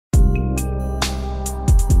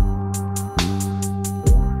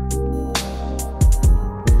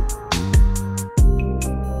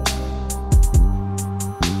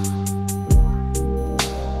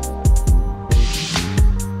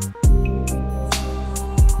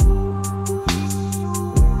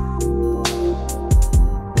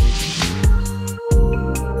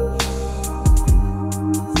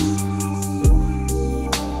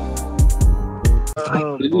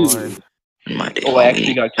Oh, I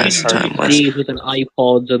actually got That's credit card. timeless. Days with an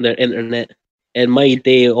iPods and their internet. In my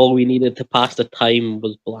day, all we needed to pass the time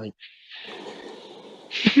was blank.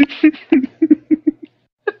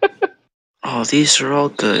 Oh, these are all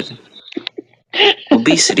good.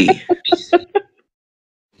 Obesity.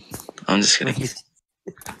 I'm just kidding.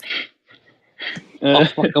 Oh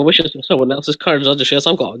fuck! I wish it was someone else's cards. I'll just share.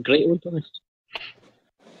 I've got a great one for this.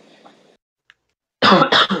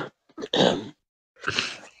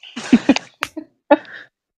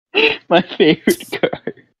 My favorite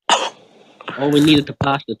card. All we needed to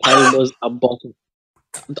pass the time was a bottle.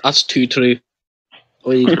 That's too true.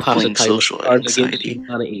 All we needed to pass the Crippling time was social Cards Against anxiety.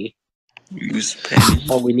 Humanity. Use a pen.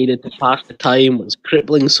 All we needed to pass the time was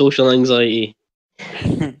crippling social anxiety.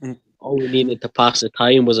 All we needed to pass the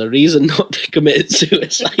time was a reason not to commit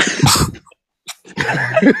suicide.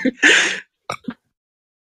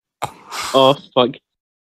 Oh fuck!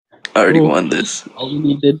 I already Oh. won this.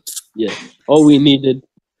 All we needed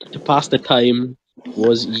to pass the time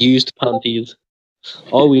was used panties.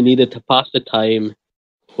 All we needed to pass the time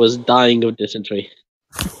was dying of dysentery.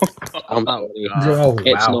 I'm sorry. Oh,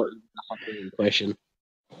 It's wow. not a fucking question.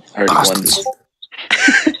 I already won this.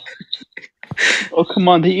 Oh, come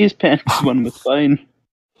on, the used pants one was fine.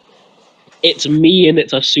 It's me and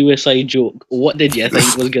it's a suicide joke. What did you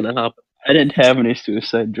think was gonna happen? I didn't have any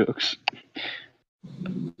suicide jokes.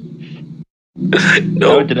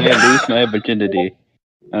 No. How did I lose my virginity?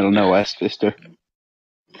 I don't know, West Fister.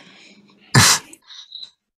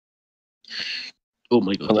 Oh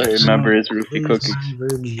my god. All I remember is roofie cookies.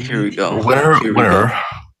 Here we go. Winner, Here we winner. go.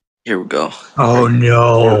 Here we go. Oh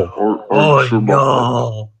no! Are you Oh sure about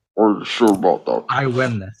no! that? Are you sure about that? I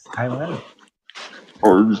win this. I win.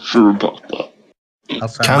 Are you sure about that?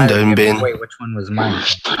 Also, Calm down, Ben. Wait, which one was mine?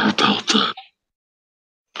 Sure about that?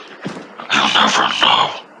 You'll never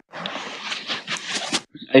know.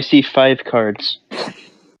 I see 5 cards.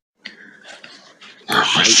 You're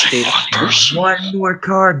missing one person. One more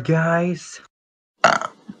card, guys.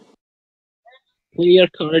 Play your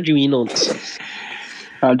card, you enons.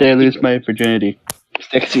 How did I lose my virginity?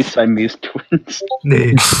 Sexy Siamese twins.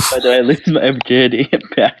 Nee. How did I lose my virginity?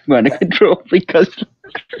 Pac-Man control because.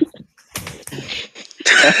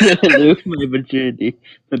 How did I lose my virginity?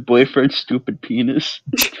 My boyfriend's stupid penis.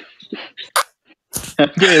 How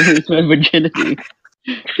did I lose my virginity?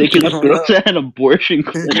 Taking up girls at an abortion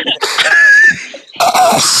clinic.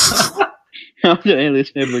 How did I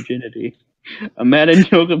lose my virginity? A man in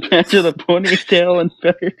yoga pants with a ponytail and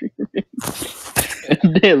feather. How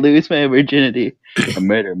did I lose my virginity? A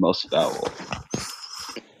murder most foul.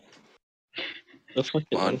 The fuck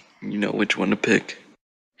Come on. You know which one to pick.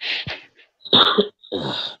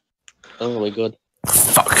 Oh my god.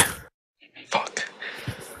 Fuck.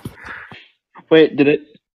 Wait, did it?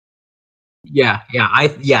 Yeah.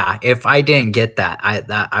 If I didn't get that,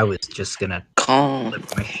 I was just gonna.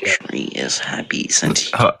 Tree is happy since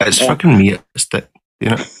he... It's fucking me. It's that,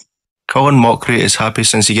 you know. Colin Mockery is happy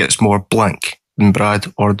since he gets more blank than Brad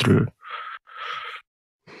or Drew.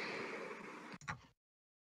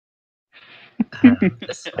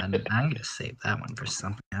 This one, I'm gonna save that one for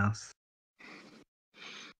something else.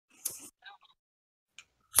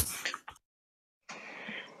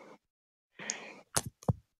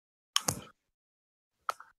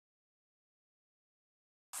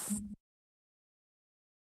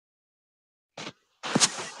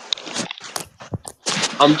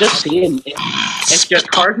 I'm just saying, if your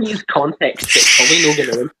card needs context, it's probably not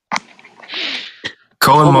gonna win.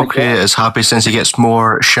 Colin Oh my Mockery God. is happy since he gets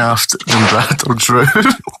more shaft than Brad or Drew.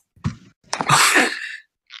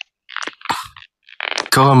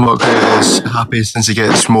 Colin Mockery is happy since he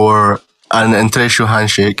gets more an interracial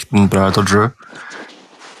handshake than Brad or Drew.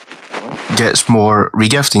 Gets more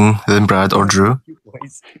regifting than Brad or Drew.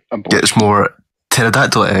 Gets more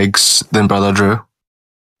pterodactyl eggs than Brad or Drew.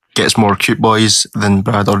 Gets more cute boys than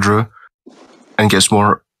Brad or Drew. And gets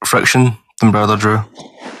more friction than Brad or Drew.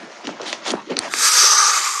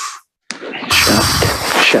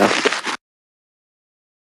 Shaft.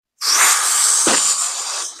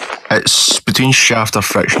 It's between shaft or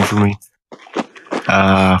friction for me.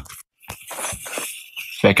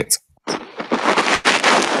 Feck it.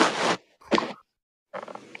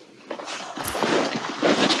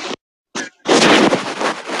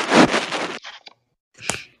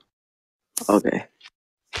 Okay.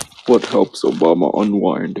 What helps Obama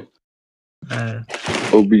unwind? Uh,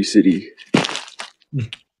 Obesity.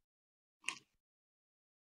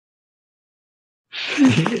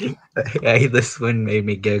 Hey, this one made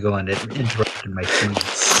me giggle and it interrupted my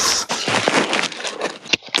sneeze.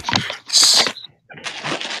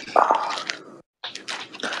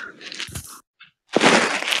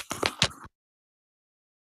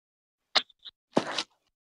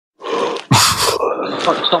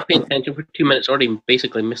 stop paying attention for 2 minutes already and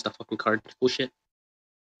basically missed a fucking card. Bullshit.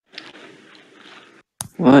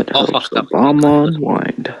 What Oh, helps fuck, that was Obama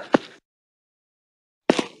unwind?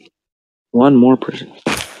 One more person.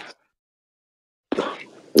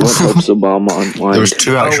 What helps Obama unwind? There was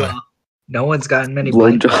two Oh actually. well. No one's gotten many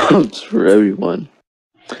blank cards. Blowjobs for everyone.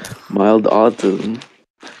 Mild autism.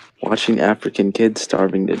 Watching African kids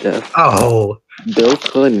starving to death. Oh, Bill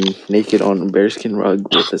Clinton naked on a bearskin rug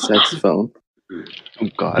with a saxophone. Oh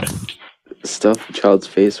God. Stuff a child's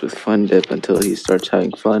face with fun dip until he starts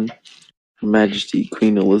having fun. Her Majesty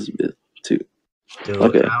Queen Elizabeth II. dude,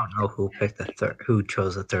 Okay. I don't know who picked the third, who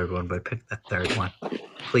chose the third one, but pick the third one,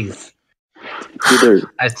 please. Either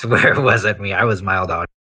I swear it wasn't me. I was mild out.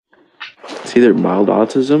 it's either mild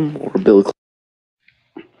autism or Bill Clinton.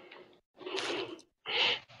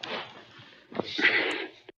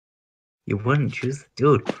 You wouldn't choose,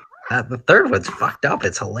 dude. The third one's fucked up.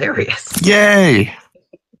 It's hilarious. Yay!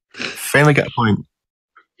 Finally got a point.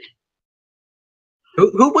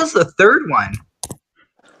 Who was the third one?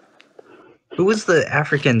 Who was the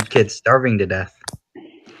African kid starving to death?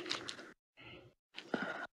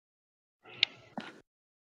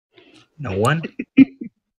 No one?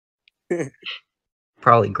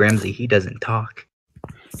 Probably Grimsy. He doesn't talk.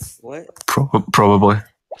 What? Probably.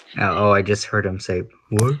 Oh, I just heard him say,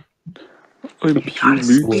 what? I'm You gotta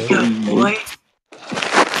speak up, boy.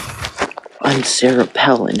 I'm Sarah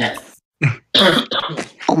Palin.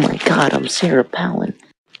 Oh my god, I'm Sarah Palin.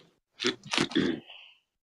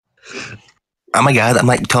 Oh my god, I'm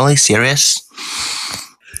like totally serious.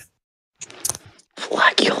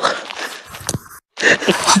 Flagula.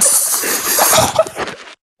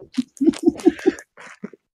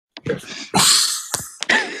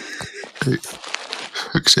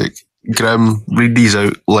 Fuck's sake. Graham, read these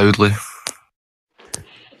out loudly.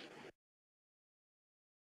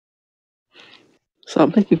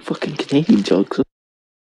 Stop making fucking Canadian jokes.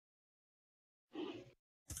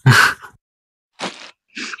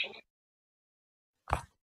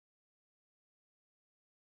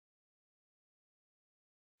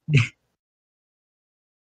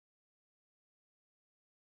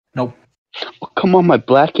 Nope. Oh, come on, my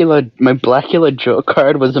Blackula joke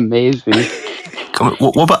card was amazing. Come on,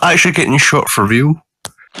 what about actually getting shot for real?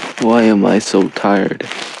 Why am I so tired?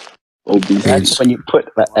 Obese. That's when you put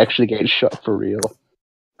that actually getting shot for real.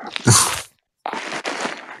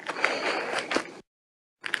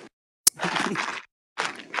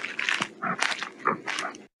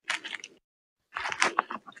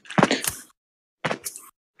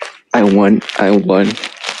 I won.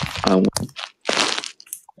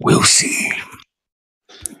 We'll see.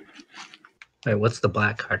 Wait, what's the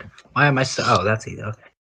black card? Why am I so... Oh, that's easy. Okay.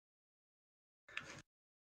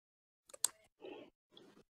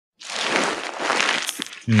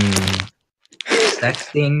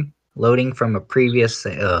 Sexting, loading from a previous...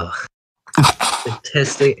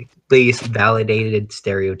 Statistically validated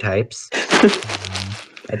stereotypes.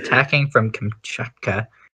 Attacking from Kamchatka.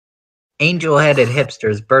 Angel-headed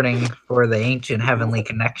hipsters burning for the ancient heavenly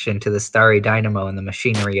connection to the starry dynamo and the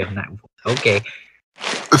machinery of night. Okay.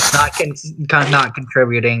 Not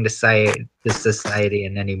contributing to society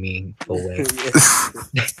in any meaningful way.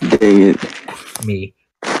 Dang it. Me.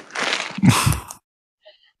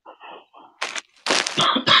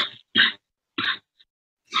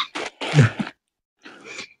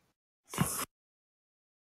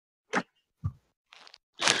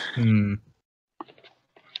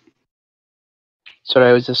 Sorry,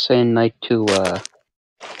 I was just saying night to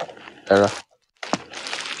Sarah.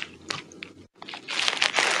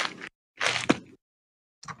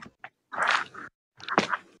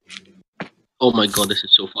 Oh my god, this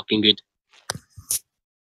is so fucking good.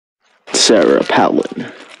 Sarah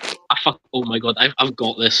Palin. Oh my god, I've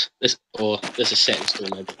got this. This is set in stone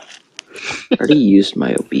now. I already used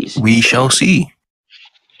my obesity. We shall see.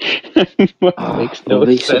 What makes no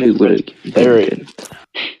they said sense. it would have Very- been.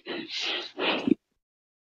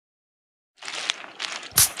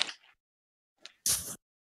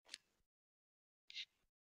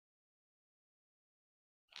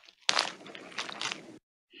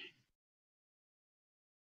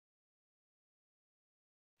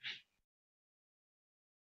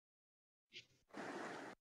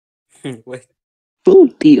 Wait.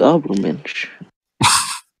 Vote the Obermensch.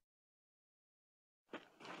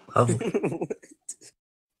 Lovely.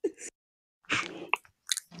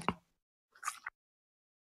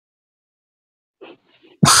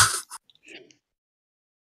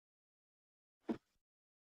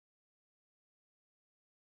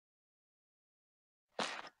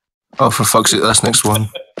 Oh, for fuck's sake, this next one.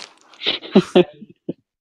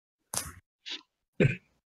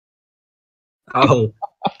 Oh.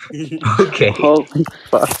 Okay. Holy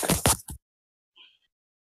fuck.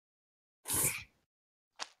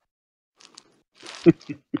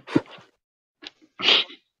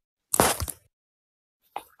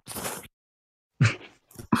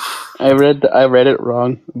 I read it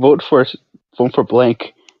wrong. Vote for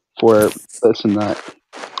blank for this and that.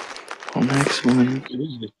 Oh, next one.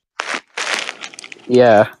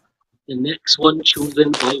 Yeah. The next one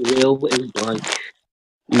chosen by Will is blank.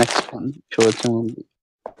 Next one. Chosen.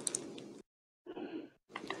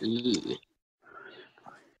 Ooh.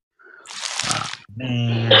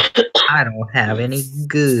 Man, I don't have any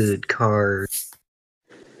good cards.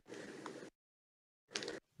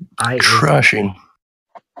 Crashing.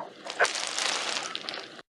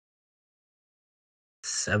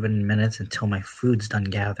 7 minutes until my food's done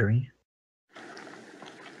gathering.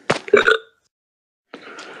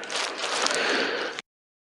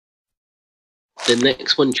 The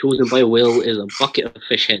next one chosen by Will is a bucket of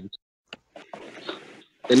fish heads.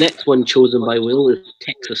 The next one chosen by Will is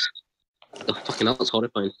Texas. Oh, fucking hell, that's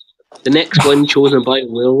horrifying. The next one chosen by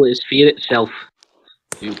Will is Fear itself.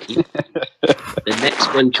 The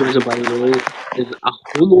next one chosen by Will is a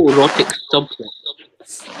homoerotic subplot.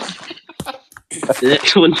 The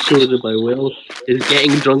next one chosen by Will is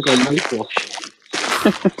getting drunk on mouthwash.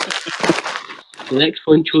 The next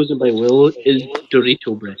one chosen by Will is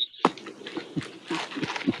Dorito breast.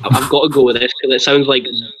 I've got to go with this because it sounds like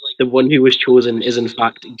the one who was chosen is in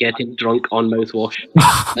fact getting drunk on mouthwash.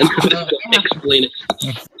 And I've got to explain it.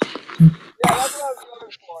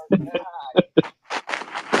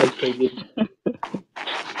 That's so good.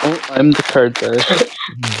 Oh, I'm the card bearer.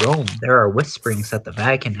 In Rome, there are whisperings that the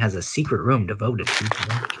Vatican has a secret room devoted to them.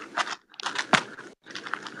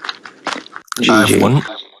 I have GG. one.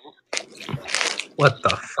 What the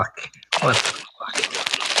fuck? What the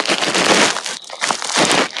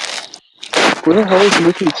Who the hell is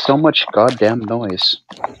making so much goddamn noise?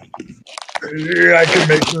 I can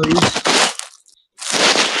make noise.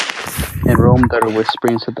 In Rome, there are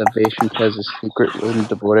whisperings that the Vatican has a secret room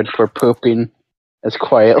devoted for pooping as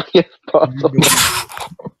quietly as possible.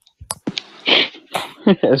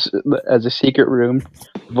 as a secret room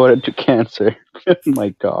devoted to cancer. Oh my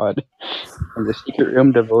god. And a secret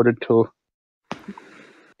room devoted to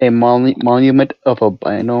a monument of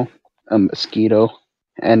albino, a mosquito,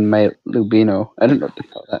 and my lubino. I don't know what the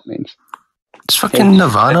hell that means. It's fucking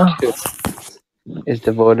Nirvana. Is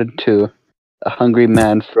devoted to a hungry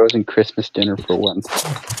man frozen Christmas dinner for once.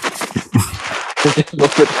 Is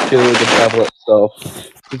devoted to the devil itself.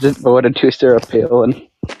 Is devoted to Sarah Palin.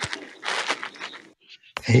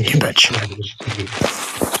 Hey, Bitch.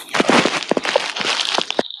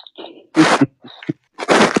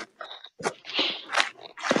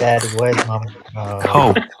 Daddy, where's mommy?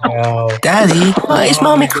 Oh. No. Daddy, why is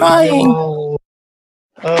mommy crying? No.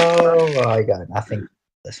 Oh, I got nothing.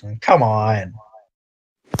 This one. Come on.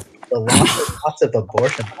 The lots of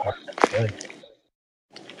abortion are good.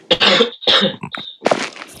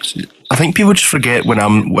 I think people just forget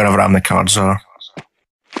whenever I'm the cards are.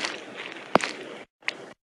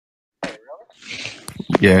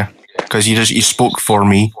 Yeah, because you spoke for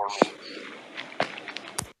me.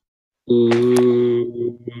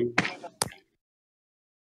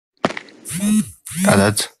 I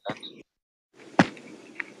did.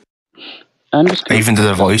 I'm just I gonna even did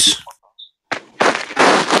a voice.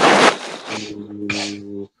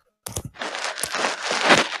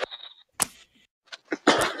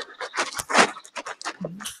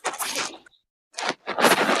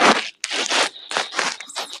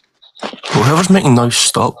 Well, whoever's making noise,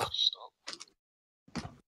 stop.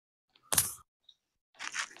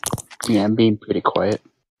 Yeah, I'm being pretty quiet.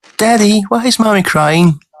 Daddy, why is mommy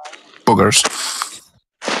crying? Boogers.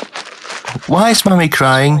 Why is mommy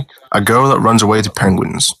crying? A girl that runs away to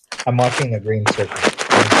penguins. I'm watching the green circle.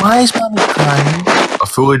 Why is mommy crying? A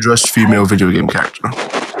fully dressed female video game character.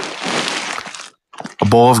 A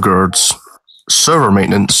ball of gourds. Server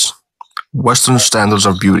maintenance. Western standards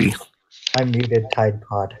of beauty. I muted Tide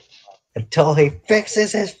Pod until he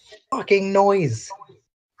fixes his fucking noise.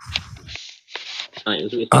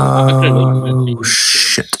 Oh,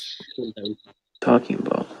 shit. Talking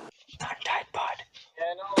about Not Tide Pod.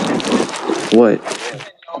 what?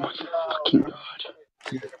 Oh my fucking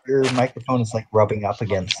god. Your microphone is like rubbing up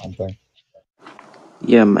against something.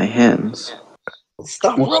 Yeah, my hands.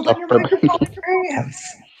 Stop Well, rubbing stop your rubbing. microphone with your hands.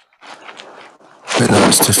 Wait, no,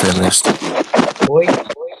 that's too feminist. Boy,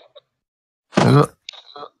 Is it?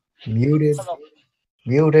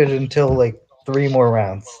 muted until like 3 more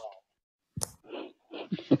rounds.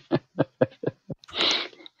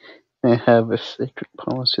 I have a sacred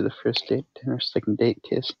policy: the first date, dinner, second date,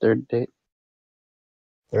 kiss, third date.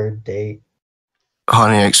 Third date.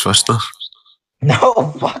 Honey X Twister. No,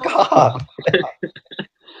 fuck off.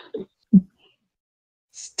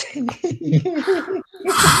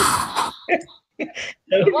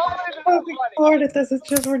 Lord, this is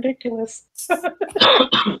just ridiculous.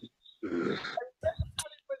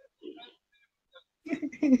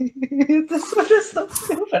 This one is so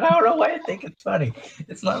stupid. I don't know why I think it's funny.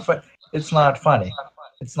 It's not fun. It's not funny.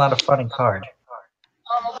 It's not a funny card.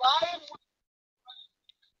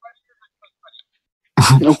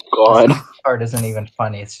 Oh God. This card isn't even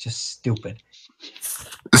funny. It's just stupid.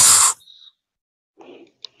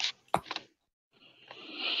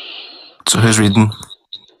 So who's reading?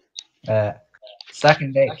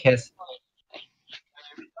 Second date kiss.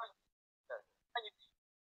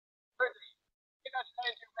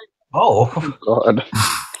 Oh. God.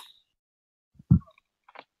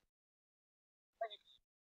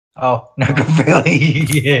 Oh,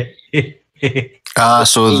 necrophilia.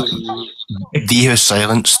 So D who's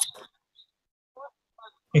silenced.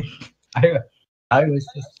 I was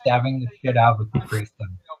just stabbing the shit out of the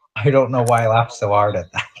threesome. I don't know why I laughed so hard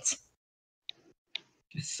at that.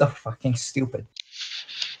 It's so fucking stupid.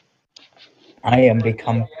 I am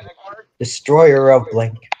become destroyer of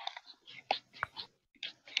Blink.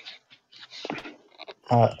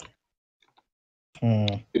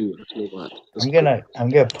 Ooh, that's no bad. That's I'm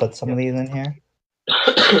gonna put some of these in here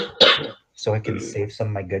so I can save some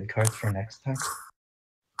of my good cards for next time.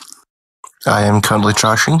 I am currently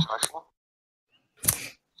trashing.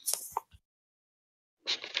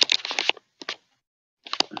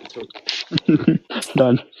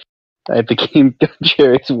 Done. I became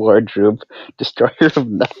Jerry's wardrobe, destroyer of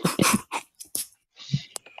nothing.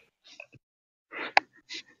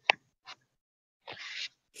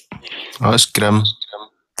 Oh, that's grim.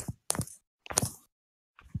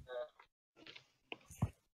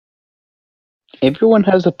 Everyone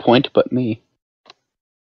has a point but me.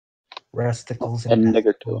 Resticles And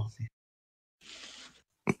Niggertool.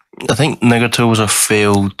 I think Niggertool was a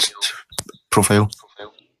failed profile.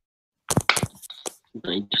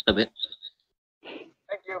 Right, just a bit.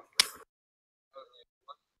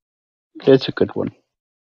 It's a good one.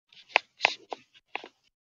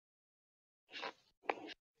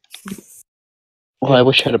 Well, I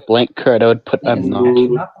wish I had a blank card. I would put I'm not.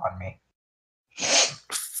 Catching up on me.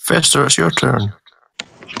 Fester, it's your turn.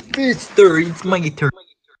 It's my turn.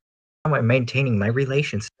 How am I maintaining my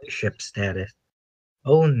relationship status?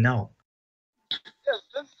 Oh no.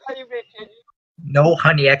 No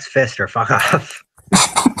Honey X Fister, fuck off.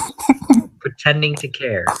 Pretending to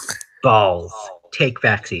care. Balls. Take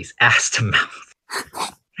backsies. Ass to mouth.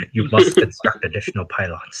 You must construct additional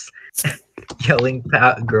pylons. Yelling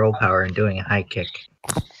girl power and doing a high kick.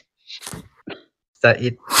 That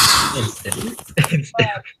it instant.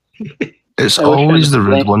 It's I wish I always had the a rude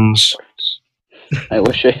blank- ones. I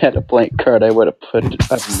wish I had a blank card. I would have put I'm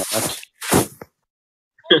not.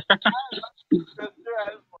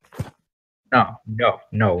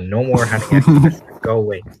 No more Honey X Fister. Go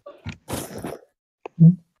away.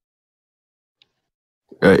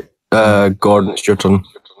 Right, Gordon, it's your turn.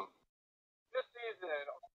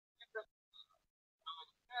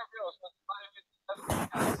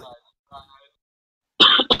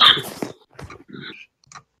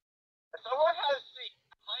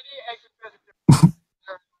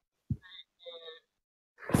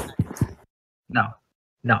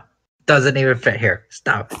 No. Doesn't even fit here.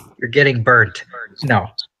 Stop. You're getting burnt. No.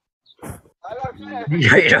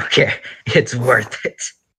 You don't care. It's worth it.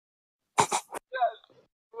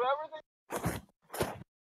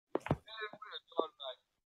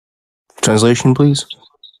 Translation, please.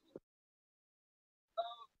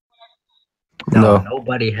 No, No,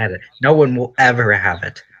 nobody had it. No one will ever have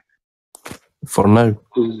it. for now.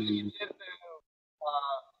 Ooh.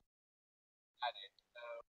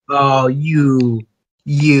 Oh, you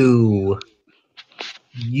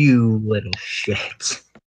little shit.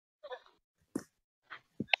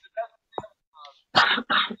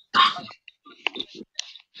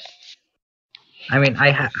 I mean, I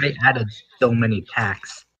added so many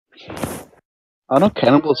packs. I don't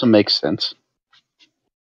cannibalism makes sense.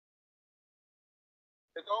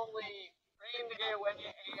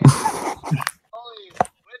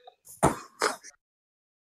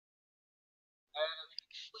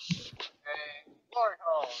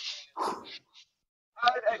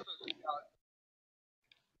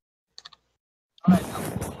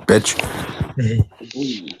 Bitch.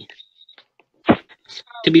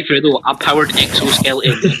 To be fair though, a powered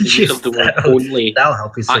exoskeleton at the use of the word only That'll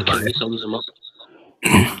help you survive. accurately sums them up.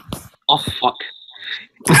 Oh fuck.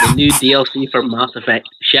 The new DLC for Mass Effect,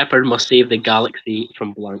 Shepard must save the galaxy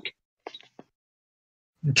from blank.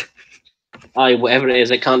 Aye, whatever it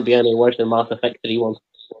is, it can't be any worse than Mass Effect 3 one.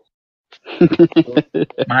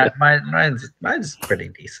 Mine's pretty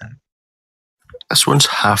decent. This one's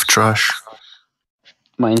half trash.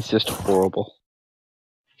 Mine's just horrible.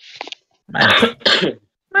 Mine's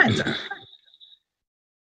alright.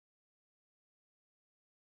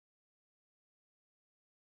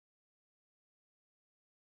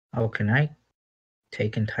 Oh, can I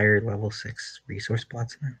take entire level 6 resource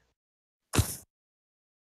plots now?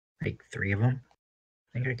 Like 3 of them? I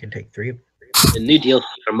think I can take 3 of them. The new DLC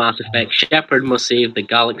for Mass Effect: Shepard must save the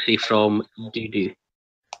galaxy from doo-doo.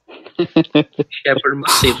 Shepard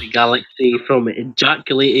must save the galaxy from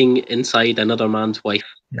ejaculating inside another man's wife.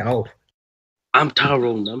 No. I'm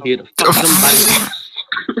Tyrone. I'm here to fuck them back.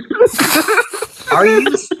 Are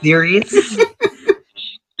you serious?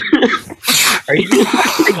 Are you?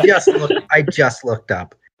 I just looked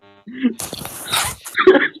up.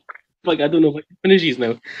 Fuck, I don't know if I can finish these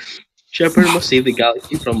now. Shepard must save the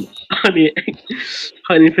galaxy from Honey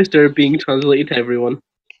Fister being translated to everyone.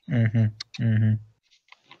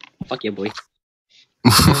 Fuck yeah, boy.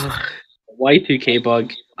 Y2K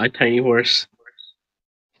bug, a tiny horse.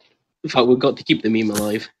 In fact, we've got to keep the meme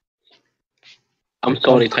alive. I'm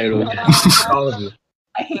sorry, Tyrone. All of you.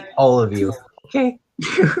 I hate all of you. Okay.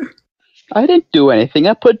 I didn't do anything.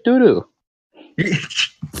 I put doo-doo.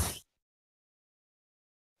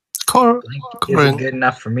 Blank isn't good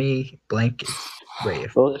enough for me. Blank.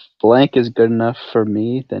 Wait. Well, if blank is good enough for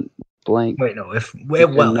me, then blank. Wait, no. If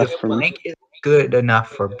enough for blank is good enough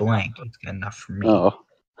for blank, it's good enough for me. Oh,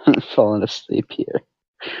 I'm falling asleep here.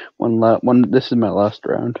 One. This is my last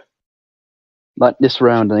round. Not this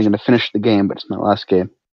round. I'm going to finish the game, but it's my last game.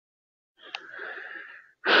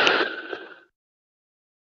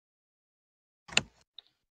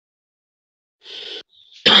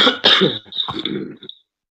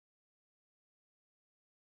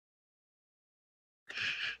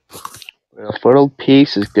 Well, if world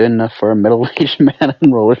peace is good enough for a middle-aged man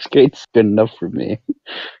on roller skates, good enough for me.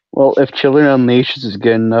 Well, if Children Unleashed is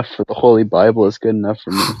good enough for the Holy Bible, it's good enough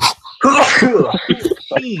for me.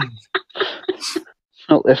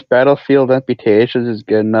 Well, if Battlefield Amputations is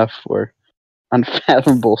good enough for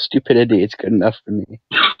Unfathomable Stupidity, it's good enough for me.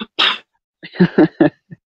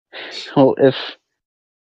 Well, if...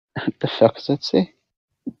 the fuck does that say?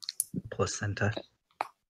 Placenta.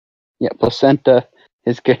 Yeah, placenta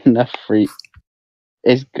is good enough for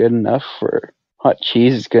hot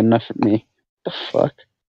cheese is good enough for me. The fuck?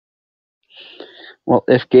 Well,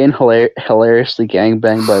 if getting hilariously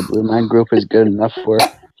gangbanged by a Blue Man Group is good enough for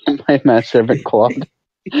my manservant Claude,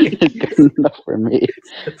 it's good enough for me.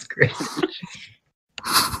 That's great.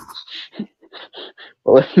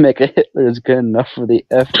 Well, if Mega Hitler is good enough for the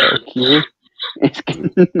FLQ, it's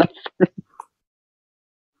good enough for me.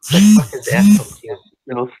 What is FLQ?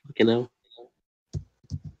 No, fucking hell.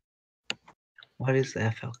 What is the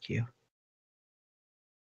FLQ?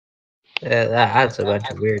 That's a bunch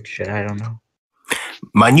of weird shit. I don't know.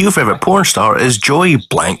 My new favorite porn star is Joy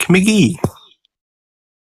Blank McGee.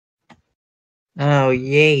 Oh,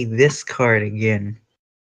 yay, this card again.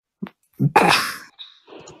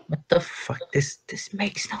 What the fuck? This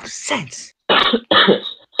makes no sense.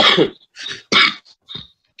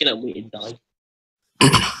 Get out, wait and die.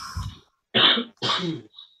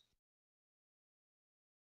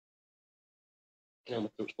 Get out, my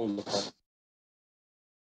throat's full of the pop.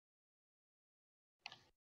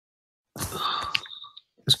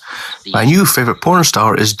 My new favorite porn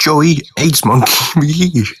star is Joey AIDS Monkey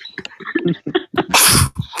McGee.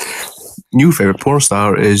 New favorite porn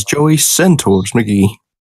star is Joey Centaurs McGee.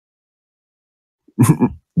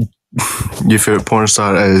 New favorite porn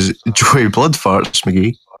star is Joey Bloodfarts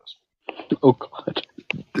McGee. Oh god.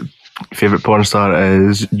 Favorite porn star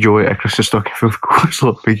is Joey A Christmas Stocking Full of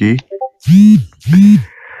Coleslaw McGee.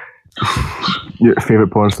 Your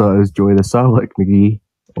favorite porn star is Joey the Sarlacc McGee.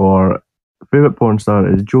 Or favorite porn star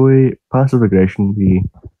is Joey Passive Aggression McGee.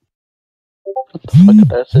 What the fuck is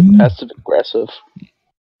that? Is it passive aggressive?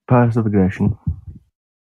 Passive Aggression.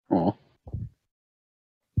 Oh.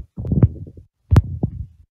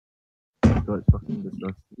 God, it's fucking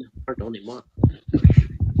disgusting. Pardon me, what?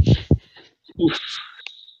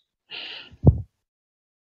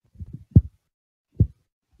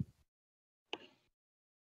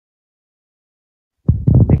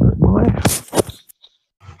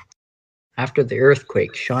 After the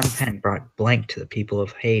earthquake, Sean Penn brought blank to the people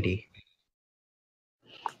of Haiti.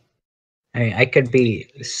 I mean, I could be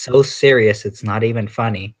so serious it's not even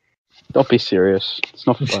funny. Don't be serious. It's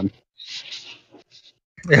not fun.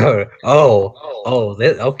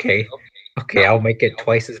 Okay. Okay, I'll make it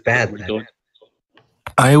twice as bad then.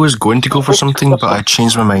 I was going to go for something, but I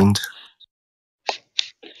changed my mind.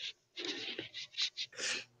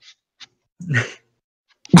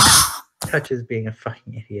 Touch is being a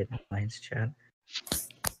fucking idiot in Lions chat.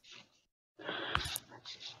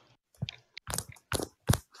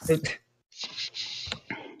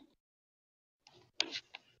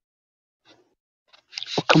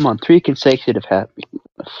 Oh, come on, 3 consecutive happy.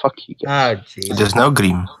 Fuck you guys. Oh, jeez. There's no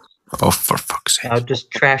green. Oh, for fuck's sake. I'll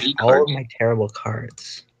just trash all of my terrible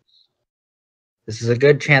cards. This is a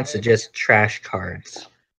good chance to just trash cards.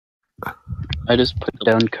 I just put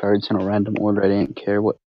down cards in a random order. I didn't care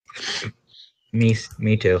what. Me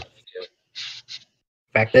too. In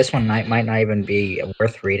fact, this one might not even be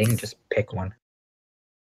worth reading. Just pick one.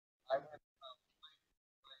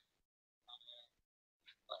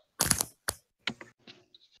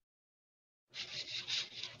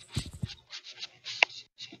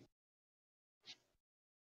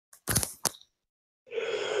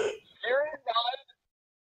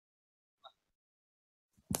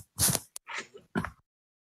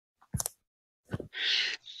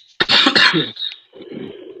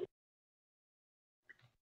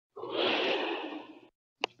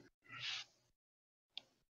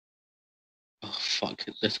 Oh fuck!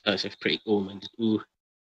 This guy's a pretty omen. Ooh,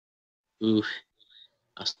 ooh,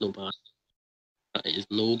 that's no bad. That is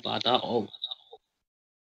no bad at all.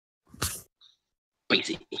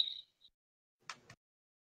 Crazy.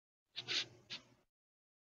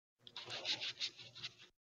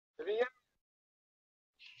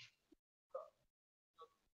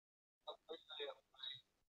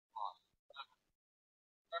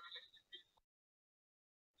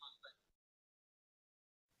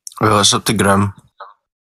 Well, it's up to Grim.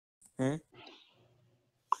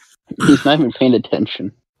 He's not even paying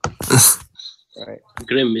attention. Right.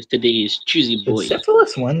 Grim is today's choosy Did boy.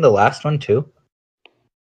 Syphilis win the last one too?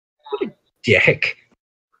 What a dick.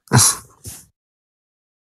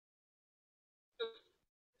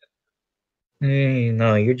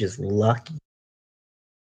 No, you're just lucky.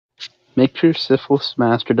 Make sure Syphilis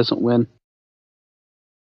Master doesn't win.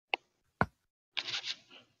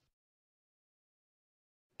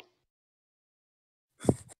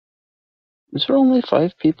 Is there only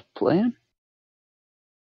 5 people playing?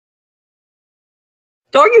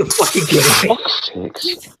 Are you fucking kidding me? Fuck's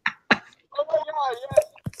sakes.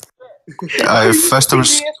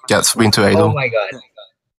 Festivus gets into Oh idle. my god.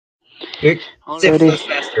 Syphilis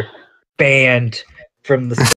Master banned from the